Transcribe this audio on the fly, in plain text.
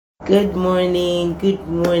Good morning,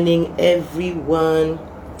 everyone.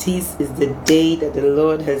 This is the day that the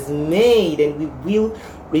Lord has made, and we will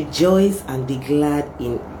rejoice and be glad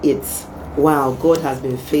in it. Wow, God has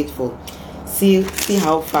been faithful. See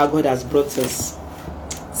how far God has brought us.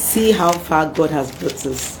 See how far God has brought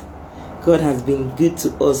us. God has been good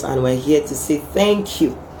to us, and we're here to say thank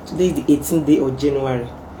you. Today is the 18th day of January.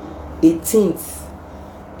 18th.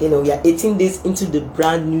 We are 18 days into the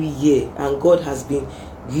brand new year, and God has been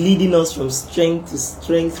leading us from strength to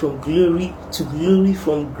strength, from glory to glory,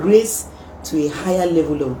 from grace to a higher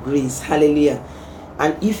level of grace. Hallelujah.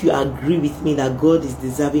 And if you agree with me that God is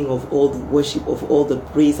deserving of all the worship, of all the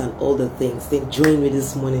praise and all the things, then join me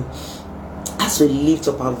this morning as we lift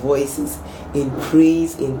up our voices in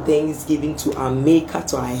praise, in thanksgiving to our maker,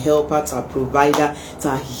 to our helper, to our provider, to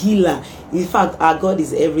our healer. In fact, our God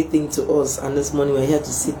is everything to us. And this morning we're here to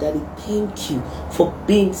say, Daddy, thank you for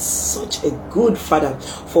being such a good father,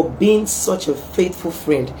 for being such a faithful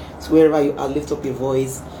friend. So wherever you are, lift up your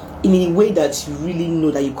voice in a way that you really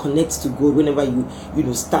know that you connect to God. Whenever you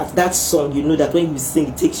start that song, you know that when you sing,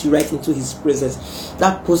 it takes you right into His presence.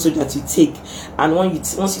 That posture that you take, and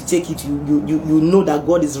once you take it, you know that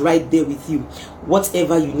God is right there with you.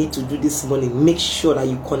 Whatever you need to do this morning, make sure that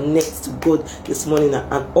you connect to God this morning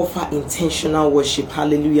and offer intentional worship.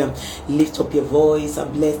 Hallelujah. Lift up your voice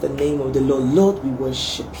and bless the name of the Lord. Lord, we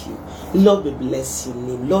worship you. Lord, we bless your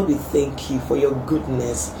name. Lord, we thank you for your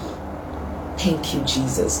goodness. Thank you,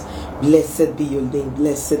 Jesus. Blessed be your name.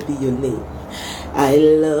 Blessed be your name. I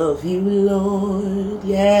love you, Lord.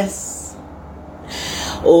 Yes.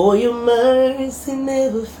 Oh, your mercy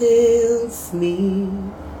never fails me.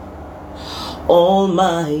 All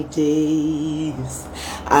my days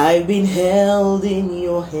I've been held in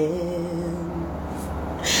your hands.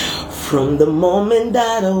 From the moment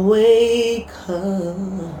that I wake up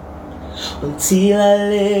until I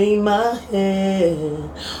lay my head,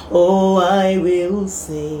 oh, I will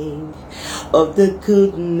sing of the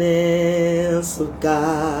goodness of God.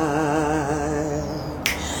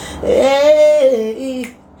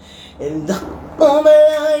 Hey, and all my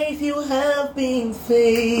life you have been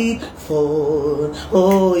faithful.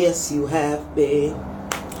 Oh, yes, you have been.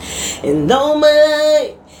 And all my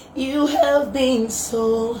life you have been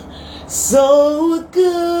so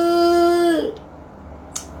good.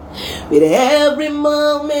 With every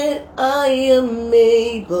moment I am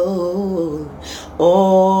able,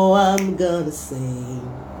 oh, I'm gonna sing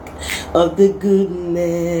of the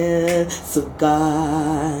goodness of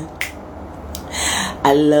God.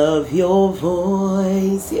 I love your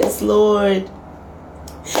voice, yes, Lord,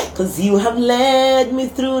 'cause you have led me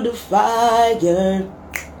through the fire.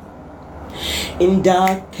 In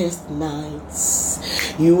darkest nights,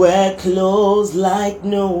 you were close like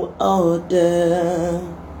no other.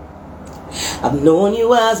 I've known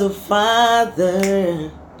you as a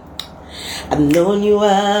father. I've known you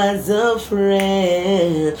as a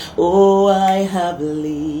friend. Oh, I have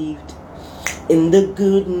believed in the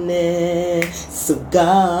goodness of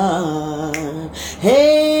God.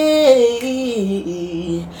 Hey,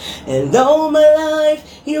 and all my life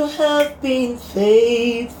you have been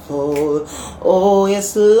faithful. Oh,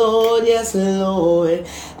 yes, Lord, yes, Lord.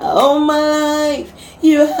 All my life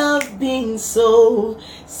you have been so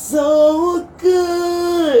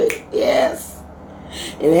good. Yes.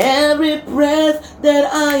 In every breath that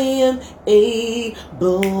I am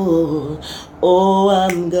able, oh,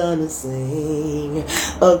 I'm gonna sing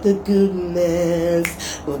of the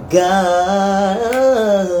goodness of God.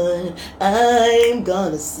 I'm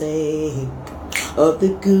gonna sing of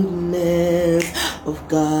the goodness of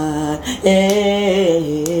God.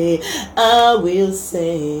 Hey, I will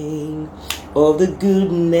sing of the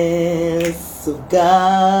goodness of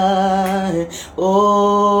God.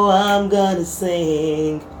 Oh, I'm gonna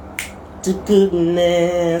sing the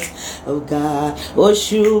goodness of God. Oh,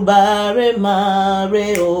 shubare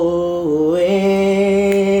mare oh,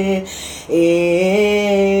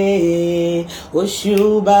 oh,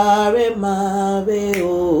 shubare mare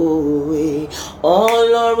oh,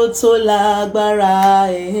 Ọlọ́run tó lágbára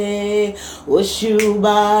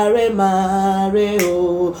òṣùbàrè màrè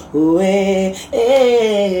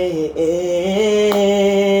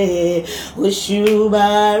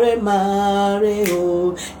òṣùbàrè màrè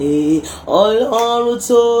Ọlọ́run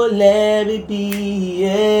tó lẹ́rìí bí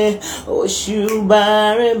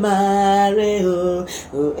òṣùbàrè màrè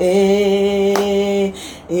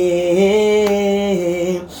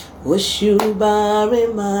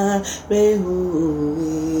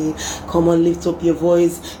Come on, lift up your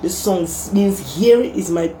voice. The song means, here is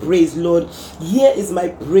my praise, Lord. Here is my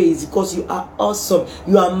praise, because you are awesome.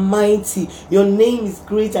 You are mighty. Your name is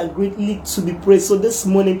great and greatly to be praised. So this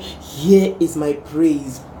morning, here is my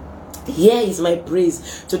praise. Here is my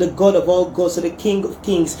praise to the God of all gods, to the King of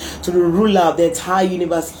kings, to the ruler of the entire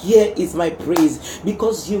universe. Here is my praise,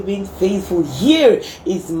 because you've been faithful. Here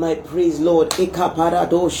is my praise, Lord. Lift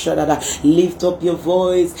up your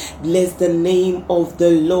voice. Bless the name of the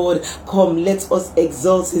Lord. Come, let us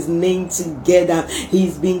exalt his name together.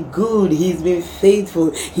 He's been good. He's been faithful.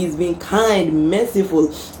 He's been kind,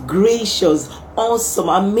 merciful, gracious, awesome,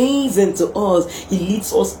 amazing to us. He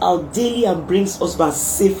leads us out daily and brings us back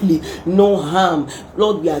safely. No harm.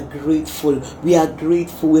 Lord, we are grateful. We are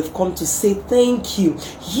grateful. We've come to say thank you.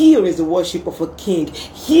 Here is the worship of a king.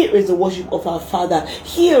 Here is the worship of our Father.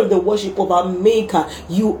 Here is the worship of our Maker.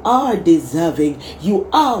 You are deserving. You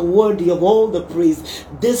are worthy of all the praise.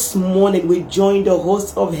 This morning we join the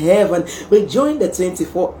host of heaven. We join the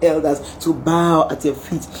 24 elders to bow at your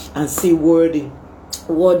feet and say, worthy.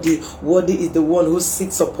 Worthy is the one who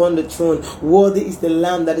sits upon the throne. Worthy is the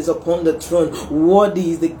Lamb that is upon the throne. Worthy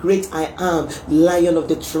is the great I am, Lion of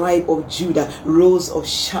the tribe of Judah, Rose of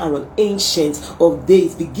Sharon, Ancient of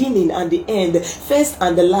days, beginning and the end, first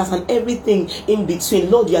and the last, and everything in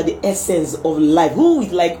between. Lord, you are the essence of life. Who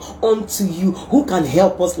is like unto you? Who can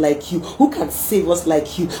help us like you? Who can save us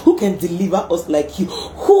like you? Who can deliver us like you?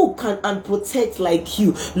 Who can and protect like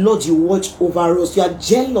you? Lord, you watch over us. You are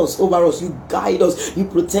jealous over us. You guide us. You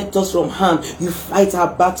protect us from harm. You fight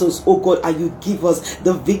our battles, oh God, and you give us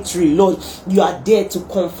the victory. Lord, you are there to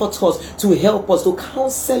comfort us, to help us, to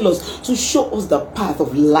counsel us, to show us the path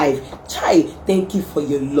of life. Chai, thank you for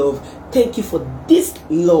your love. Thank you for this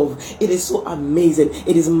love. It is so amazing.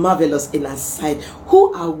 It is marvelous in our sight.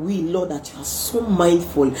 Who are we, Lord, that you are so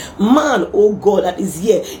mindful? Man, oh God, that is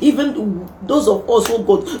here. Even those of us, oh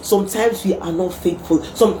God, sometimes we are not faithful.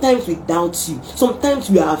 Sometimes we doubt you. Sometimes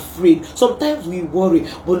we are afraid. Sometimes we worry.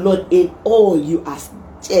 But Lord, in all you are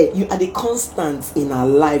you are the constant in our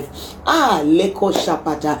life. Leko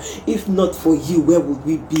Shapata. If not for you, where would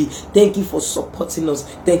we be? Thank you for supporting us.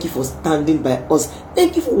 Thank you for standing by us.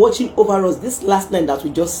 Thank you for watching over us this last night that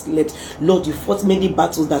we just slept. Lord, you fought many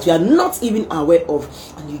battles that we are not even aware of,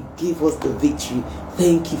 and you gave us the victory.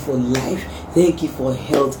 Thank you for life. Thank you for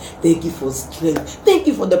health. Thank you for strength. Thank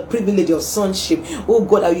you for the privilege of sonship. Oh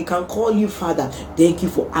God, that we can call you Father. Thank you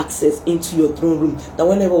for access into your throne room, that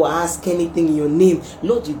whenever we ask anything in your name,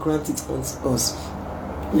 Lord, you grant it unto us.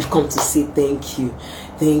 We've come to say thank you.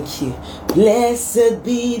 Thank you. Blessed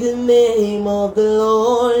be the name of the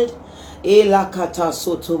Lord. Elakata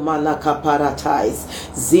soto manaka paratais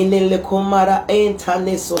zinele komara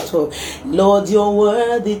entane soto. Lord, you're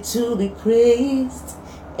worthy to be praised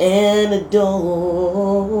and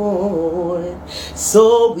adored.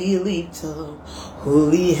 So we lift up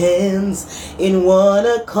holy hands in one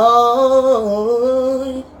accord.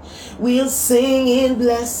 We'll sing in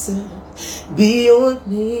blessed be your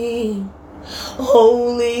name.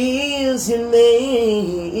 Holy is your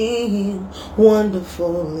name.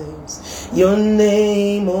 Wonderful is your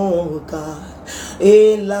name, oh God.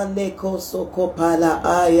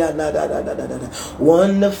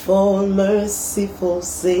 Wonderful, merciful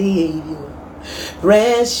Savior,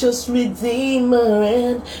 precious Redeemer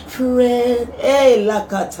and friend.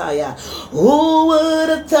 Who would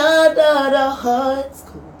have thought that our hearts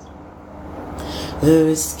could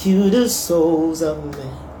rescue the souls of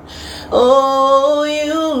men? Oh,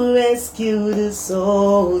 you rescue the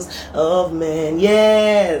souls of men.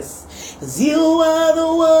 Yes, 'cause you are the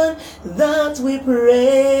one that we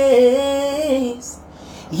praise.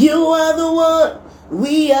 You are the one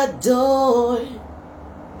we adore.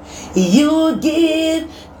 You give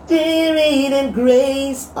spirit and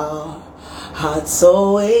grace our hearts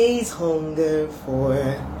always hunger for.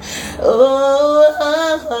 Oh,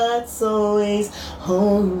 our hearts always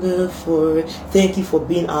hunger for. Thank you for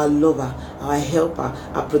being our lover, our helper,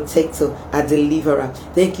 our protector, our deliverer.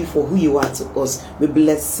 Thank you for who you are to us. We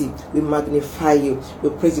bless you. We magnify you. We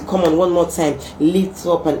praise you. Come on, one more time. Lift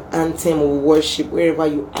up an anthem of worship wherever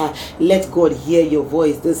you are. Let God hear your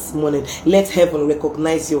voice this morning. Let heaven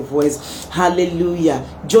recognize your voice. Hallelujah.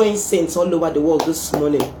 Join saints all over the world this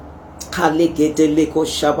morning. The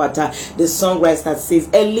songwriter that says,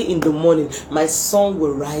 early in the morning my song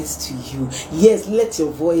will rise to you. Yes, let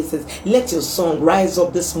your voices, let your song rise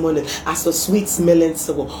up this morning as a sweet smelling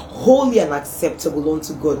savour, holy and acceptable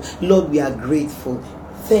unto God. Lord, we are grateful.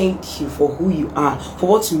 Thank you for who you are, for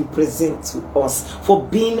what you represent to us, for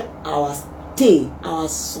being our stay, our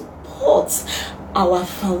support, our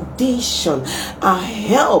foundation, our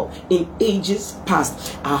help in ages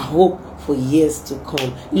past, our hope for years to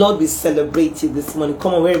come. Lord, we celebrate you this morning.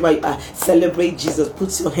 Come on, wherever you are, celebrate Jesus.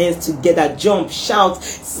 Put your hands together, jump, shout,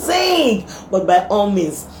 sing. But by all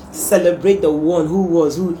means, celebrate the one who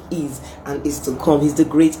was, who is, and is to come. He's the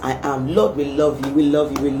great I am. Lord, we love you. We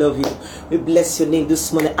love you. We love you. We bless your name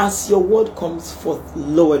this morning. As your word comes forth,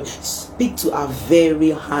 Lord, speak to our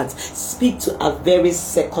very hearts. Speak to our very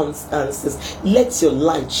circumstances. Let your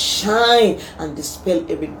light shine and dispel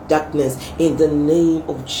every darkness in the name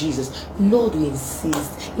of Jesus. Lord, we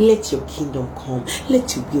insist. Let your kingdom come.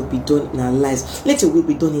 Let your will be done in our lives. Let your will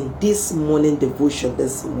be done in this morning devotion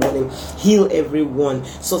this morning. Heal everyone.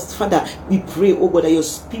 So, Father, we pray, oh God, that your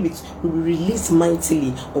spirit will be released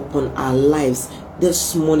mightily upon our lives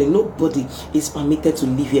this morning. Nobody is permitted to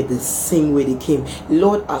live here the same way they came.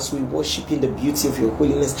 Lord, as we worship in the beauty of your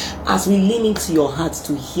holiness, as we lean into your heart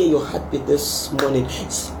to hear your heartbeat this morning,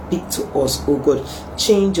 speak to us, oh God.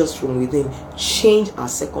 Change us from within. Change our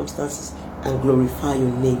circumstances and glorify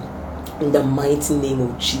your name. In the mighty name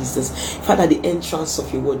of Jesus. Father, the entrance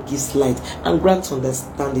of your word gives light and grant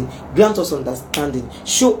understanding. Grant us understanding.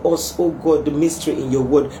 Show us, oh God, the mystery in your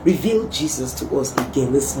word. Reveal Jesus to us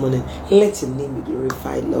again this morning. Let your name be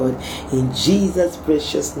glorified, Lord. In Jesus'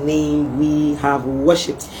 precious name we have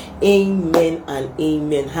worshipped. Amen and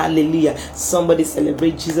amen. Hallelujah. Somebody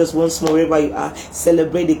celebrate Jesus once more wherever you are.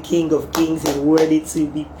 Celebrate the King of Kings and worthy to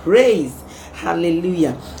be praised.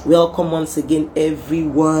 Hallelujah. Welcome once again,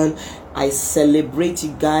 everyone. I celebrate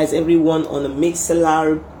you guys, everyone on the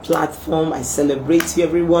Mixlr platform. I celebrate you,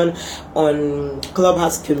 everyone on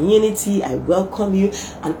Clubhouse community. I welcome you,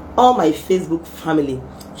 and all my Facebook family.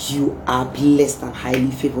 You are blessed and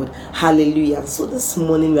highly favored. Hallelujah. So this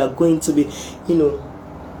morning we are going to be,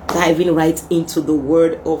 diving right into the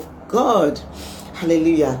Word of God.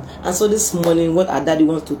 Hallelujah. And so this morning, what our daddy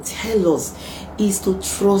wants to tell us is to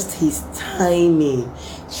trust his timing.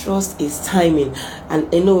 Trust his timing.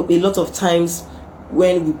 And a lot of times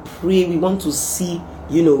when we pray, we want to see,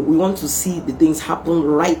 we want to see the things happen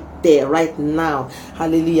right there, right now.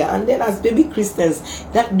 Hallelujah. And then as baby Christians,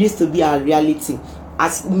 that used to be our reality.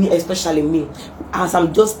 As me, especially me, as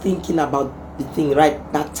I'm just thinking about the thing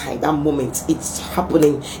right that time, that moment, it's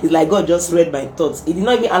happening. It's like God just read my thoughts. He did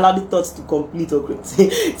not even allow the thoughts to complete or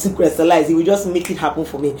to crystallize. He would just make it happen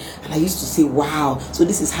for me. And I used to say, wow, so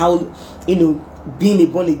this is how being a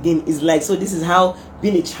born again is like. So this is how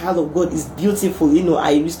being a child of God is beautiful. I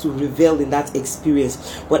used to revel in that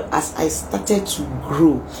experience. But as I started to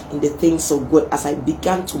grow in the things of God, as I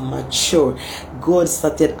began to mature, God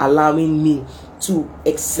started allowing me to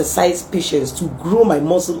exercise patience, to grow my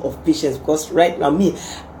muscle of patience. Because right now,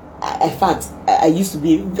 I used to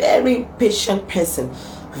be a very patient person,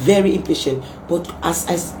 very impatient. But as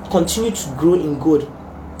I continued to grow in God,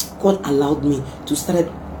 God allowed me to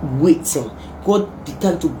start waiting. God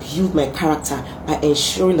began to build my character by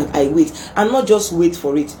ensuring that I wait, and not just wait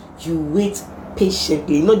for it. You wait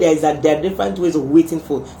patiently. There are different ways of waiting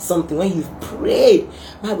for something. When you've prayed,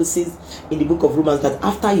 the Bible says in the book of Romans that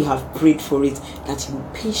after you have prayed for it, that you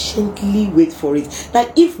patiently wait for it.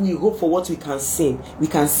 That if we hope for what we can see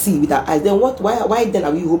with our eyes, then why then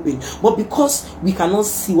are we hoping? But because we cannot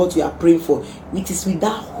see what we are praying for, it is with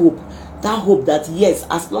that hope that yes,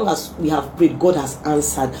 as long as we have prayed, God has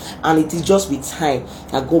answered, and it is just with time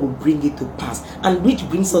that God will bring it to pass. And which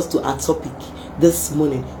brings us to our topic this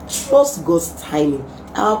morning: trust God's timing.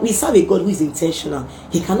 We serve a God who is intentional.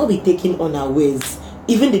 He cannot be taken unawares.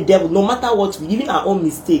 Even the devil, no matter what even our own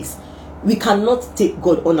mistakes, we cannot take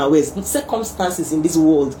God unawares. Circumstances in this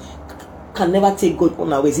world can never take God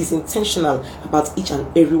unawares. He's intentional about each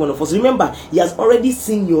and every one of us. Remember, he has already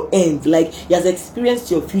seen your end. Like, he has experienced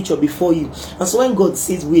your future before you. And so when God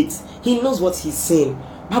says wait, he knows what he's saying.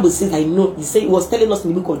 Bible says, I know. He was telling us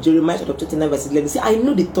in the book of Jeremiah chapter 29 verse 11. Say, I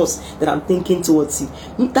know the thoughts that I'm thinking towards you.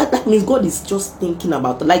 That means God is just thinking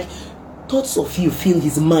about, like, thoughts of you fill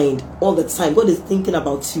his mind all the time. God is thinking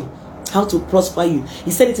about you, how to prosper you.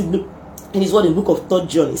 He said it in his word in the book of 3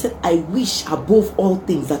 John. He said, I wish above all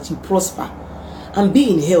things that you prosper and be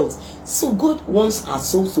in health. So God wants our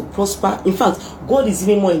souls to prosper. In fact, God is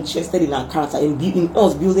even more interested in our character, in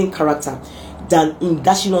us building character, than in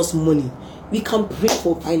dashing us money. We can pray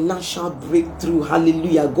for financial breakthrough.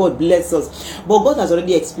 Hallelujah. God bless us. But God has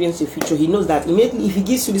already experienced your future. He knows that immediately if he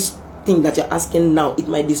gives you this thing that you're asking now, it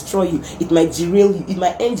might destroy you, it might derail you, it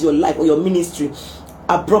might end your life or your ministry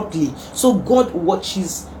abruptly. So God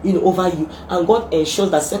watches over you, and God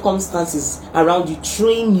ensures that circumstances around you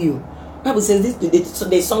train you. Bible says the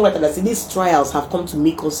songwriter that said these trials have come to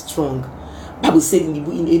make us strong. Bible said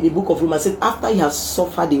in the book of Romans, said after you have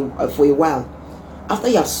suffered for a while, after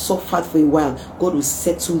you have suffered for a while, God will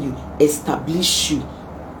settle you, establish you,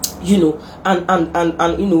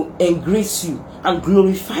 and embrace you and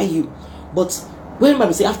glorify you. But when the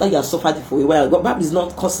Bible says after you have suffered for a while, God, Bible is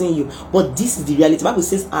not cursing you, but this is the reality. The Bible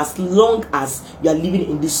says as long as you are living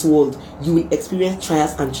in this world, you will experience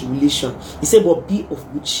trials and tribulation. He said, but be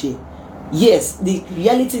of good cheer. Yes, the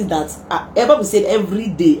reality is that Bible said every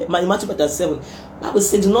day, Matthew chapter 7, Bible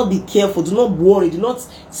said, do not be careful, do not worry, do not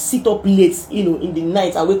sit up late, in the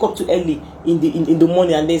night and wake up too early in the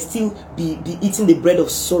morning and then still be eating the bread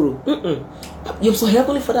of sorrow. Your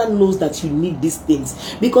Heavenly Father knows that you need these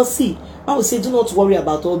things. Because see, I would say do not worry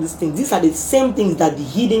about all these things. These are the same things that the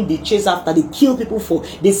hidden, they chase after, they kill people for,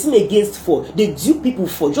 they sin against for, they dupe people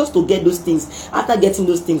for, just to get those things. After getting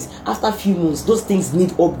those things, after a few months, those things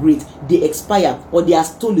need upgrade. They expire, or they are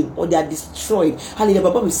stolen, or they are destroyed. Hallelujah.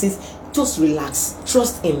 But Bible says, just relax,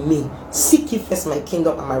 trust in me, seek ye first my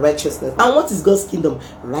kingdom and my righteousness. And what is God's kingdom?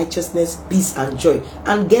 Righteousness, peace, and joy.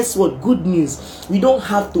 And guess what? Good news. We don't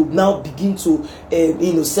have to now begin to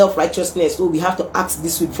self-righteousness. So we have to ask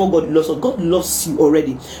this way before God loves us. God loves you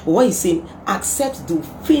already. But what he's saying, accept the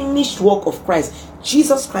finished work of Christ.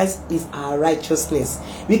 Jesus Christ is our righteousness.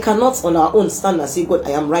 We cannot on our own stand and say, God,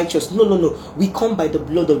 I am righteous. No. We come by the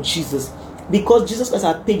blood of Jesus. Because Jesus Christ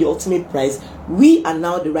has paid the ultimate price, we are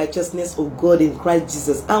now the righteousness of God in Christ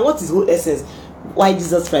Jesus. And what is the whole essence? Why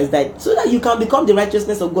Jesus Christ died? So that you can become the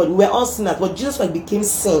righteousness of God. We were all sinners, but Jesus Christ became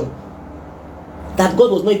sin. That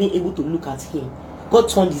God was not even able to look at him. God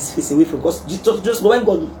turned his face away from God. Just when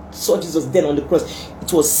God saw Jesus dead on the cross,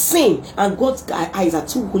 it was sin. And God's eyes are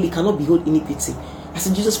too holy, cannot behold iniquity. I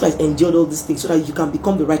said Jesus Christ endured all these things so that you can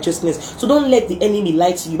become the righteousness. So don't let the enemy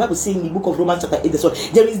lie to you. The Bible says in the book of Romans chapter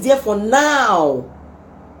 8, there is therefore now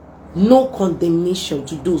no condemnation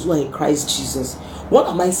to those who are in Christ Jesus. What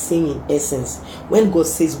am I saying in essence? When God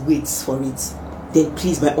says wait for it, then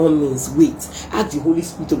please by all means wait. Ask the Holy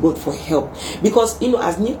Spirit of God for help. Because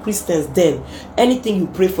as new Christians, then anything you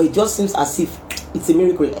pray for, it just seems as if it's a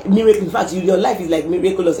miracle. In fact, your life is like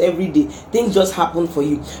miraculous every day. Things just happen for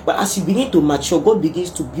you. But as you begin to mature, God begins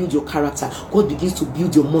to build your character. God begins to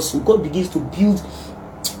build your muscle. God begins to build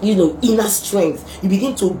inner strength. You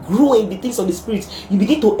begin to grow in the things of the Spirit. You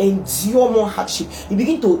begin to endure more hardship. You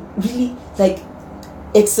begin to really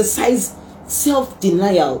exercise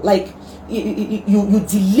self-denial. You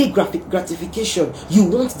delay gratification. You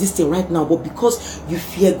want this thing right now, but because you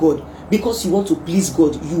fear God, because you want to please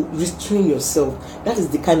God, you restrain yourself. That is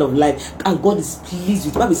the kind of life, and God is pleased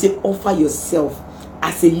with. The Bible says, offer yourself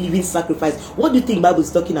as a living sacrifice. What do you think the Bible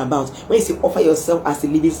is talking about when you say offer yourself as a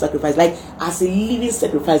living sacrifice? Like as a living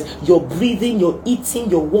sacrifice, you're breathing, you're eating,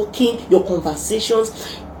 you're walking, your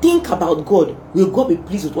conversations. Think about God. Will God be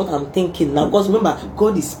pleased with what I'm thinking now? Because remember,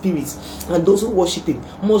 God is spirit, and those who worship him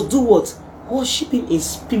must do what? Worship him in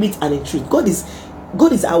spirit and in truth. God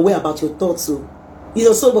is aware about your thoughts. So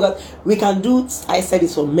so we can do, I said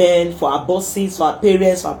it's for men, for our bosses, for our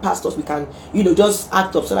parents, for our pastors. We can just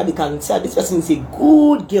act up so that they can say this person is a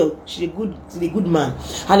good girl, she's a good man.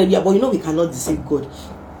 Hallelujah. But we cannot deceive God.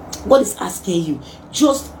 God is asking you,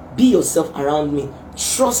 just be yourself around me.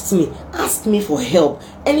 Trust me. Ask me for help.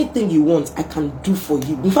 Anything you want, I can do for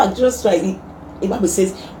you. In fact, just try it. The Bible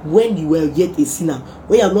says, when you were yet a sinner,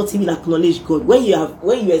 when you have not even acknowledged God, when you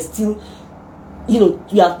are still, you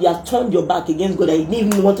have turned your back against God and you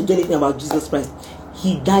didn't even want to do anything about Jesus Christ,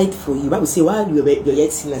 he died for you. The Bible says, while you were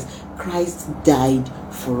yet sinners, Christ died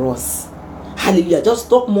for us. Hallelujah. Just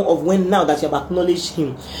talk more of when now that you have acknowledged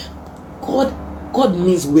him. God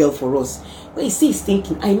means well for us. When he says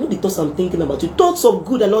thinking, I know the thoughts I'm thinking about you, thoughts of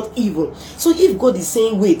good and not evil. So if God is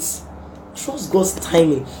saying wait, trust God's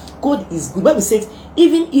timing. God is good. The Bible says,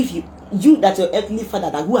 even if you that your earthly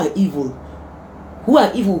father that who are evil,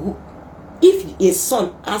 if a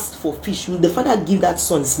son asks for fish, will the father give that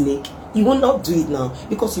son snake? You will not do it now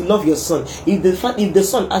because you love your son. If the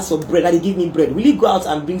son asks for bread and he give me bread, will you go out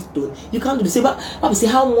and bring stone? You can't do the same. But I will say,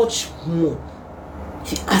 how much more?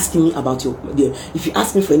 If you ask me about if you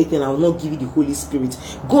ask me for anything, I will not give you the Holy Spirit.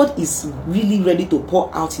 God is really ready to pour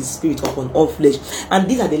out his spirit upon all flesh. And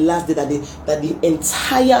these are the last days that the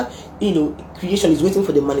entire creation is waiting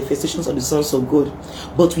for the manifestations of the sons of God.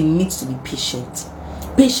 But we need to be patient.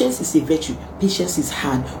 Patience is a virtue. Patience is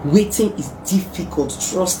hard. Waiting is difficult.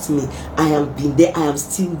 Trust me, I have been there. I am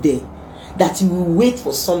still there. That you will wait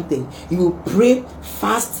for something. You will pray,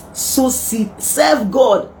 fast, sow seed, serve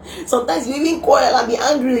God. Sometimes you even quarrel and be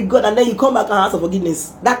angry with God, and then you come back and ask for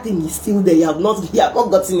forgiveness. That thing is still there. You have not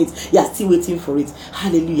gotten it. You are still waiting for it.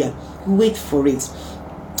 Hallelujah. Wait for it.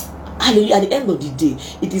 Hallelujah. At the end of the day,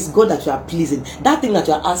 it is God that you are pleasing. That thing that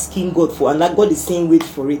you are asking God for, and that God is saying wait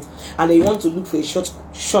for it, and then you want to look for a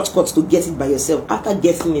shortcut to get it by yourself. After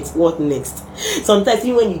getting it, what next? Sometimes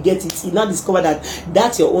even when you get it, you now discover that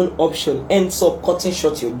that's your own option ends up cutting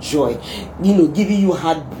short your joy, giving you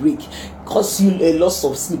heartbreak, cause you a loss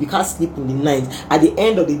of sleep. You can't sleep in the night. At the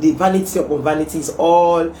end of the day, vanity upon vanity is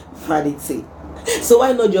all vanity. So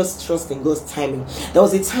why not just trust in God's timing? There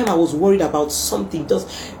was a time I was worried about something.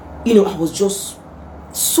 I was just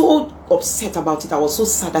so upset about it. I was so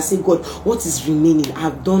sad. I said, God, what is remaining?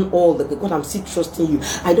 I've done all that. God, I'm still trusting you.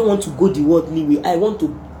 I don't want to go the worldly way. I want to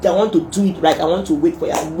do it right. I want to wait for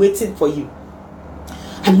you. I'm waiting for you.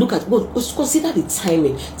 And look at God. Consider the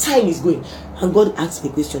timing. Time is going. And God asked me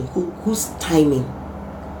a question. Whose timing?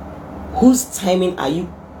 Whose timing are you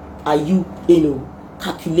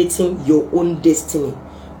calculating your own destiny?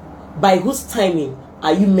 By whose timing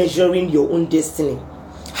are you measuring your own destiny?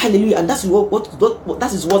 Hallelujah. And that's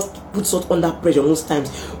that is what puts us under pressure most times.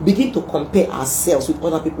 We begin to compare ourselves with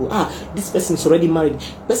other people. This person is already married.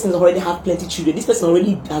 This person already have plenty of children. This person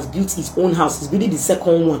already has built his own house. He's building the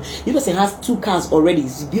second one. This person has 2 cars already.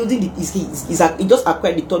 He's building he just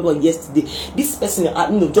acquired the 3rd one yesterday. This person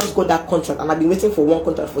just got that contract, and I've been waiting for 1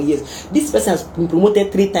 contract for years. This person has been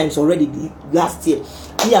promoted 3 times already last year.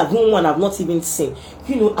 One I've not even seen.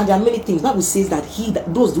 And there are many things. The Bible says that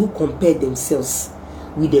those who compare themselves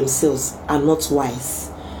with themselves are not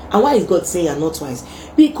wise. And why is God saying are not wise?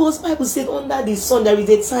 Because Bible said under the sun there is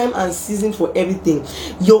a time and season for everything.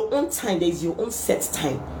 Your own time, there is your own set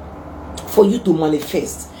time for you to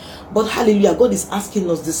manifest. But hallelujah, God is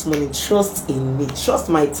asking us this morning, trust in me, trust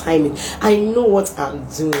my timing. I know what I'm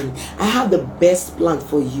doing. I have the best plan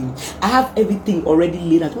for you. I have everything already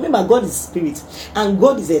laid out. Remember, God is spirit and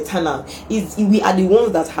God is eternal. We are the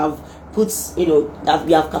ones that have that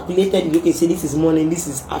we have calculated. You can say this is morning, this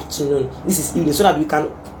is afternoon, this is evening, so that we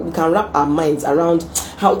can wrap our minds around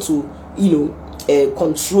how to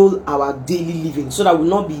control our daily living, so that we'll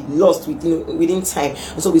not be lost within time.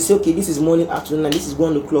 And so we say, okay, this is morning, afternoon, and this is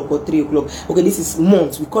 1 o'clock or 3 o'clock. Okay, this is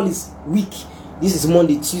month. We call this week. This is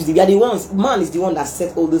Monday, Tuesday. We are the ones. Man is the one that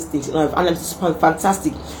set all those things. And it's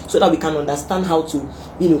fantastic, so that we can understand how to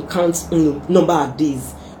count number of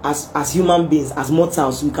days. As human beings, as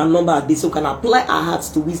mortals, we can number our days, so we can apply our hearts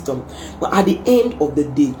to wisdom. But at the end of the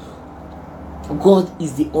day, God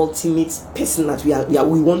is the ultimate person that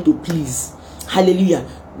we want to please. Hallelujah.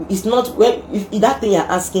 It's not if that thing you're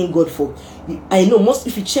asking God for. I know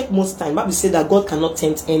if you check most time, Bible says that God cannot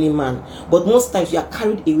tempt any man. But most times we are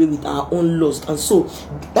carried away with our own lust, and so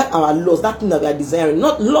that our lust, that thing that we are desiring,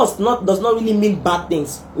 does not really mean bad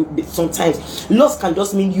things. Sometimes lust can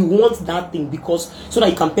just mean you want that thing so that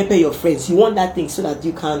you can pepper your friends. You want that thing so that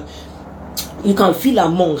you can feel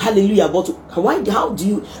among. Hallelujah. But how do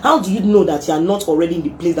you know that you are not already in the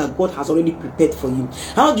place that God has already prepared for you?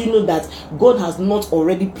 How do you know that God has not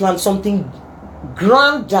already planned something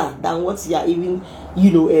grander than what you are even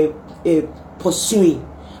pursuing?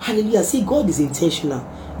 Hallelujah. See, God is intentional.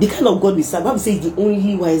 The kind of God we serve, Bible says, the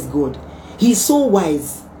only wise God. He is so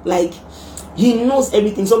wise, like he knows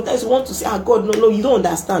everything. Sometimes you want to say, God, no, you don't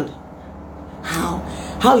understand.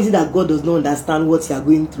 How is it that God does not understand what you are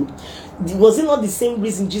going through? Was it not the same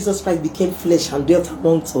reason Jesus Christ became flesh and dwelt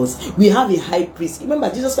amongst us? We have a high priest. Remember,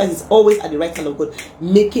 Jesus Christ is always at the right hand of God,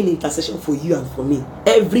 making intercession for you and for me.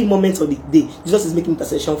 Every moment of the day, Jesus is making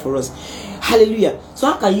intercession for us. Hallelujah.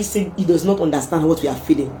 So how can you say he does not understand what we are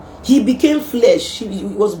feeling? He became flesh. He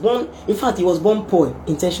was born, in fact, he was born poor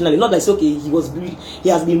intentionally. Not that it's okay, he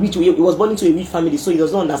has been rich. He was born into a rich family, so he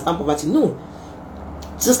does not understand poverty. No.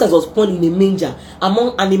 Jesus Christ was born in a manger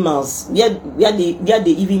among animals, where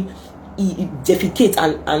they even defecate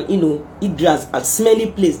and eat grass, a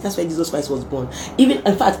smelly place. That's where Jesus Christ was born. In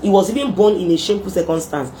fact, he was even born in a shameful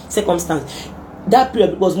circumstance. That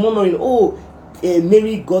period was murmuring,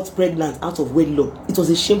 Mary got pregnant out of wedlock. It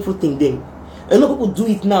was a shameful thing then. A lot of people do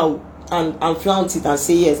it now and flaunt it and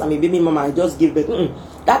say, yes, I'm a baby mama, I just gave birth.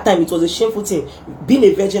 That time it was a shameful thing. Being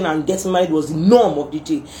a virgin and getting married was the norm of the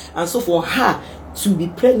day. And so for her to be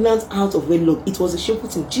pregnant out of wedlock, it was a shameful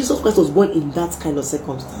thing. Jesus Christ was born in that kind of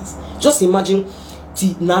circumstance. Just imagine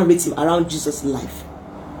the narrative around Jesus' life.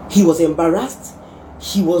 He was embarrassed.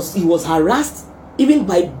 He was harassed, even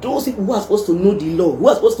by those people who are supposed to know the law, who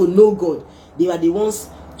are supposed to know God. They were the ones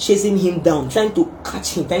chasing him down, trying to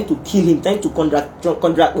catch him, trying to kill him, trying to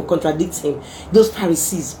contradict him. Those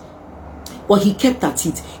Pharisees. But he kept at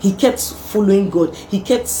it. He kept following God. He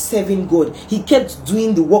kept serving God. He kept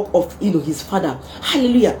doing the work of his Father.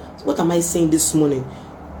 Hallelujah. So what am I saying this morning?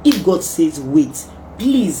 If God says wait,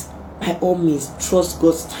 please by all means, trust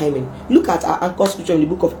God's timing. Look at our anchor scripture in the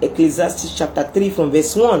book of Ecclesiastes chapter 3 from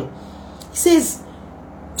verse 1. It says,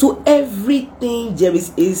 to everything there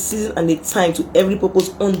is a season and a time to every purpose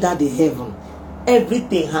under the heaven.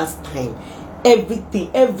 Everything has time. Everything,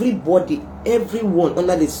 everybody, everyone on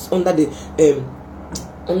the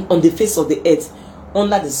face of the earth,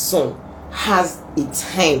 under the sun, has a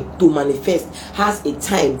time to manifest, has a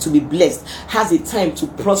time to be blessed, has a time to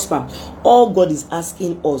prosper. All God is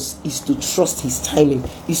asking us is to trust his timing,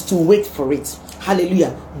 is to wait for it.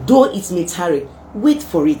 Hallelujah. Though it may tarry, wait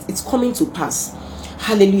for it. It's coming to pass.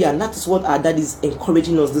 Hallelujah. And that is what our dad is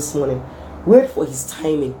encouraging us this morning. Wait for his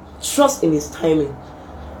timing. Trust in his timing.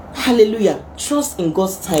 Hallelujah. Trust in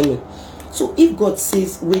God's timing. So if God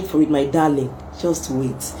says wait for it, my darling, just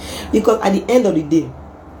wait. Because at the end of the day,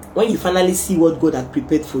 when you finally see what God had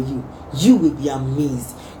prepared for you, you will be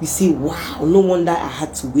amazed. You say, wow, no wonder I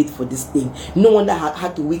had to wait for this thing. No wonder I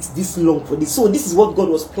had to wait this long for this. So this is what God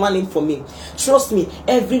was planning for me. Trust me,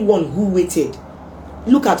 everyone who waited.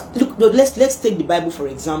 Look, let's take the Bible for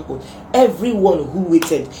example. Everyone who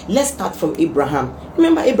waited. Let's start from Abraham.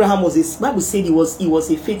 Remember, Abraham was Bible said he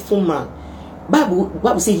was a faithful man.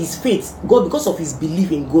 Bible says his faith, God, because of his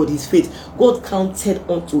belief in God, his faith, God counted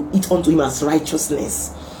unto him as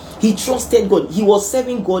righteousness. He trusted God. He was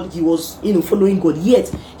serving God. He was, following God. Yet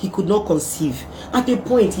he could not conceive. At a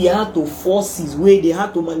point, he had to force his way. They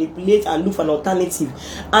had to manipulate and look for an alternative.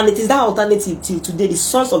 And it is that alternative till today. The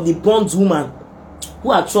sons of the bondwoman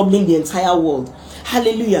who are troubling the entire world.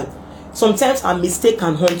 Hallelujah. Sometimes our mistake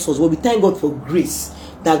can haunt us, but we thank God for grace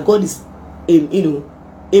that God is,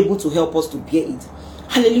 able to help us to bear it.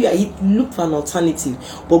 Hallelujah. He looked for an alternative,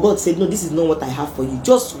 but God said, no, this is not what I have for you.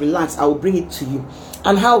 Just relax. I will bring it to you.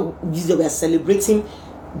 And how we are celebrating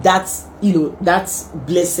that, that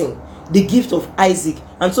blessing, the gift of Isaac.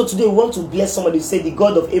 And so today we want to bless somebody. Say, the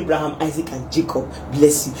God of Abraham, Isaac, and Jacob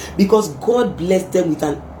bless you, because God blessed them with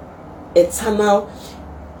an eternal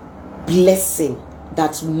blessing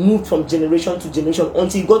that moved from generation to generation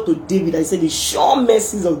until he got to David. I said the sure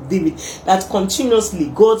mercies of David, that continuously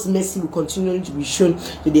God's mercy will continue to be shown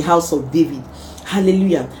to the house of David.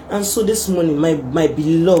 Hallelujah. And so this morning, my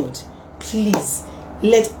beloved, please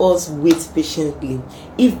let us wait patiently.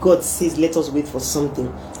 If God says let us wait for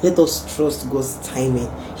something, let us trust God's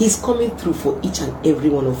timing. He's coming through for each and every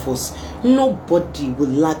one of us. Nobody will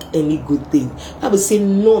lack any good thing. I will say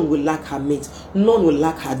none will lack her mate, none will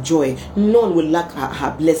lack her joy, none will lack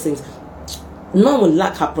her blessings, none will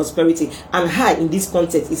lack her prosperity. And her in this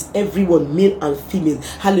context is everyone, male and female.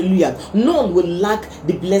 Hallelujah. None will lack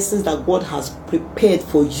the blessings that God has prepared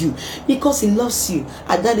for you, because he loves you,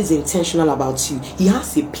 and that is intentional about you. He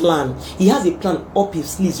has a plan. He has a plan up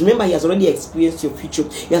his sleeves. Remember, he has already experienced your future.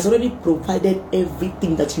 He has already provided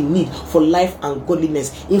everything that you need for life and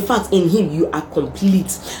godliness. In fact, in him you are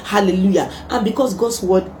complete. Hallelujah. And because God's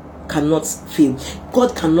word cannot fail,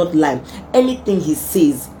 God cannot lie. Anything he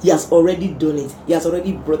says, he has already done it. He has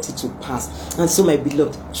already brought it to pass. And so, my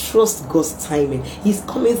beloved, trust God's timing. He's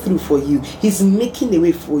coming through for you. He's making a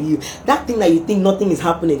way for you. That thing that you think nothing is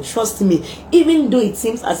happening, trust me, even though it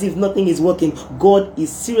seems as if nothing is working, God is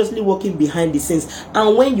seriously working behind the scenes.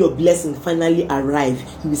 And when your blessing finally arrives,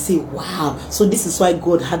 you will say, wow, so this is why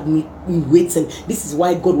God had me waiting. This is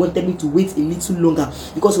why God wanted me to wait a little longer,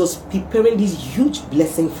 because he was preparing this huge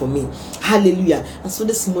blessing for me. Hallelujah. And so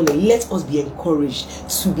this morning, let us be encouraged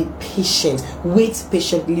to be patient. Wait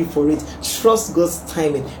patiently for it. Trust God's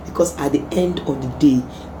timing, because at the end of the day,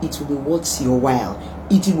 it will be worth your while.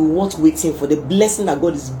 It will be worth waiting for. The blessing that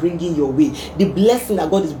God is bringing your way, the blessing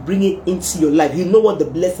that God is bringing into your life. You know what the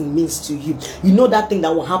blessing means to you. You know that thing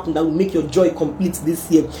that will happen, that will make your joy complete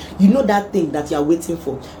this year. You know that thing that you are waiting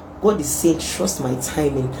for. God is saying, trust my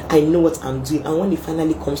timing. I know what I'm doing. And when it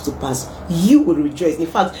finally comes to pass, you will rejoice. In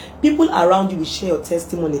fact, people around you will share your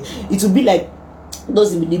testimony. It will be like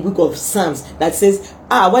those in the book of Psalms that says,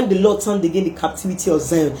 when the Lord turned again the captivity of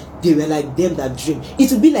Zion, they were like them that dream.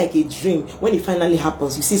 It will be like a dream when it finally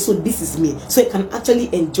happens. You say, so this is me. So you can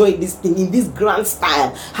actually enjoy this thing in this grand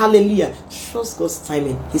style. Hallelujah. Trust God's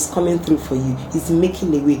timing. He's coming through for you. He's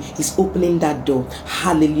making a way. He's opening that door.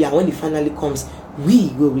 Hallelujah. When it finally comes, we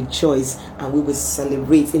will rejoice and we will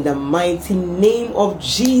celebrate in the mighty name of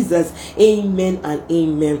Jesus. Amen and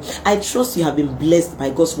amen. I trust you have been blessed by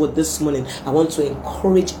God's word this morning. I want to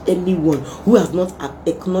encourage anyone who has not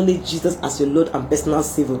acknowledged Jesus as your Lord and personal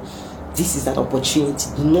Savior. This is that opportunity.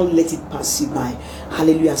 Do not let it pass you by.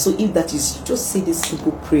 Hallelujah. So if that is, just say this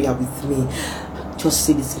simple prayer with me. Just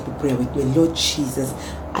say this simple prayer with me. Lord Jesus,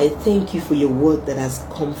 I thank you for your word that has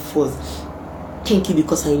come forth. Thank you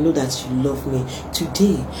because I know that you love me.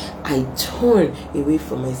 Today, I turn away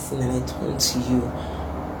from my sin and I turn to you.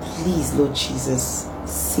 Please, Lord Jesus,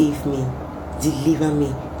 save me, deliver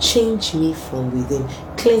me, change me from within,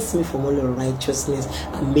 cleanse me from all unrighteousness,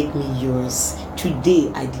 and make me yours.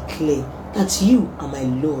 Today, I declare that you are my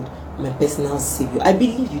Lord, my personal Savior. I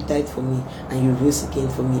believe you died for me and you rose again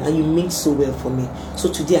for me and you meant so well for me.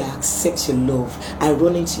 So today I accept your love. I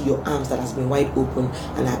run into your arms that has been wide open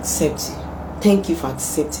and I accept you. Thank you for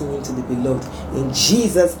accepting me into the beloved. In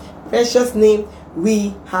Jesus' precious name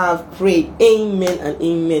we have prayed. Amen and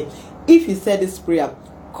amen. If you said this prayer,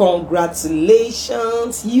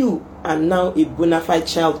 congratulations. You are now a bona fide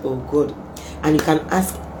child of God. And you can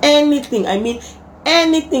ask anything. I mean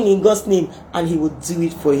anything in God's name and he will do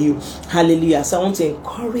it for you. Hallelujah. So I want to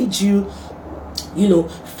encourage you,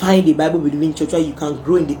 find a Bible believing church where you can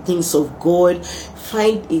grow in the things of God.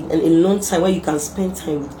 Find a long time where you can spend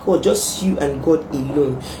time with God, just you and God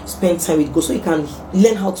alone. Spend time with God so you can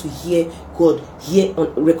learn how to hear God,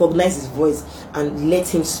 recognize his voice and let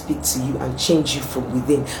him speak to you and change you from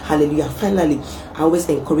within. Hallelujah. Finally, I always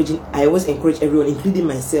encourage everyone, including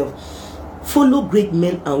myself, follow great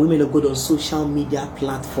men and women of God on social media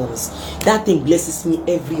platforms. That thing blesses me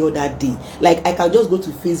every other day. Like I can just go to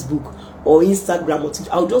Facebook or Instagram or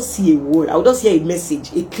Twitter. I'll just see a word. I'll just hear a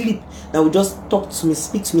message, a clip that will just talk to me,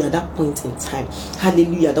 speak to me at that point in time.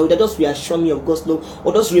 Hallelujah. That will just reassure me of God's love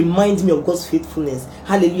or just remind me of God's faithfulness.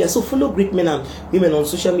 Hallelujah. So follow great men and women on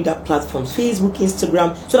social media platforms, Facebook,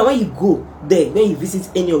 Instagram, so that when you go there, when you visit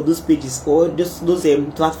any of those pages or just those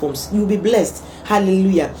platforms, you'll be blessed.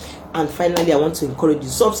 Hallelujah. And finally, I want to encourage you,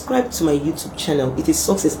 subscribe to my YouTube channel. It is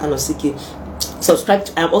Success Anosike. Subscribe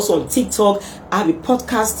to, I'm also on TikTok. I have a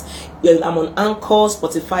podcast. I'm on Anchor,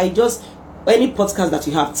 Spotify. Just any podcast that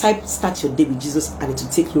you have, type Start Your Day with Jesus and it will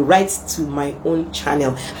take you right to my own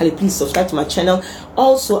channel. Please subscribe to my channel.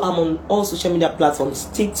 Also, I'm on all social media platforms,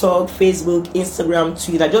 TikTok, Facebook, Instagram,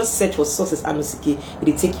 Twitter. Just search for Success Anosike. It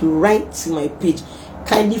will take you right to my page.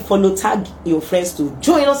 Kindly follow, tag your friends to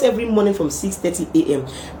join us every morning from 6:30 a.m.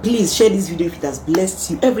 Please share this video if it has blessed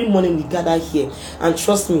you. Every morning we gather here, and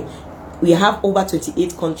trust me, we have over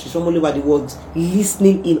 28 countries from all over the world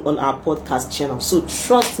listening in on our podcast channel. So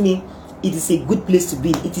trust me, it is a good place to be.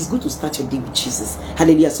 It is good to start your day with Jesus.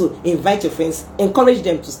 Hallelujah. So invite your friends, encourage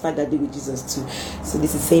them to start that day with Jesus too. So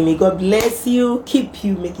this is saying, may God bless you, keep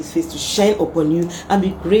you, make his face to shine upon you, and be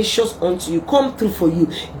gracious unto you, come through for you,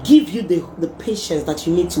 give you the patience that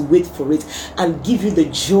you need to wait for it, and give you the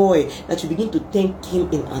joy that you begin to thank him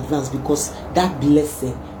in advance, because that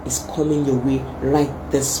blessing is coming your way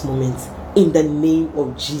right this moment. In the name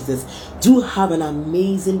of Jesus. Do have an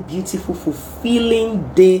amazing, beautiful,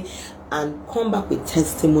 fulfilling day, and come back with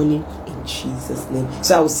testimony in Jesus' name.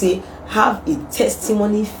 So I will say, have a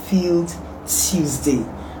testimony filled Tuesday.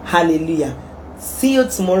 Hallelujah. See you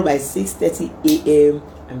tomorrow by 6:30 a.m.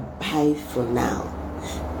 and bye for now.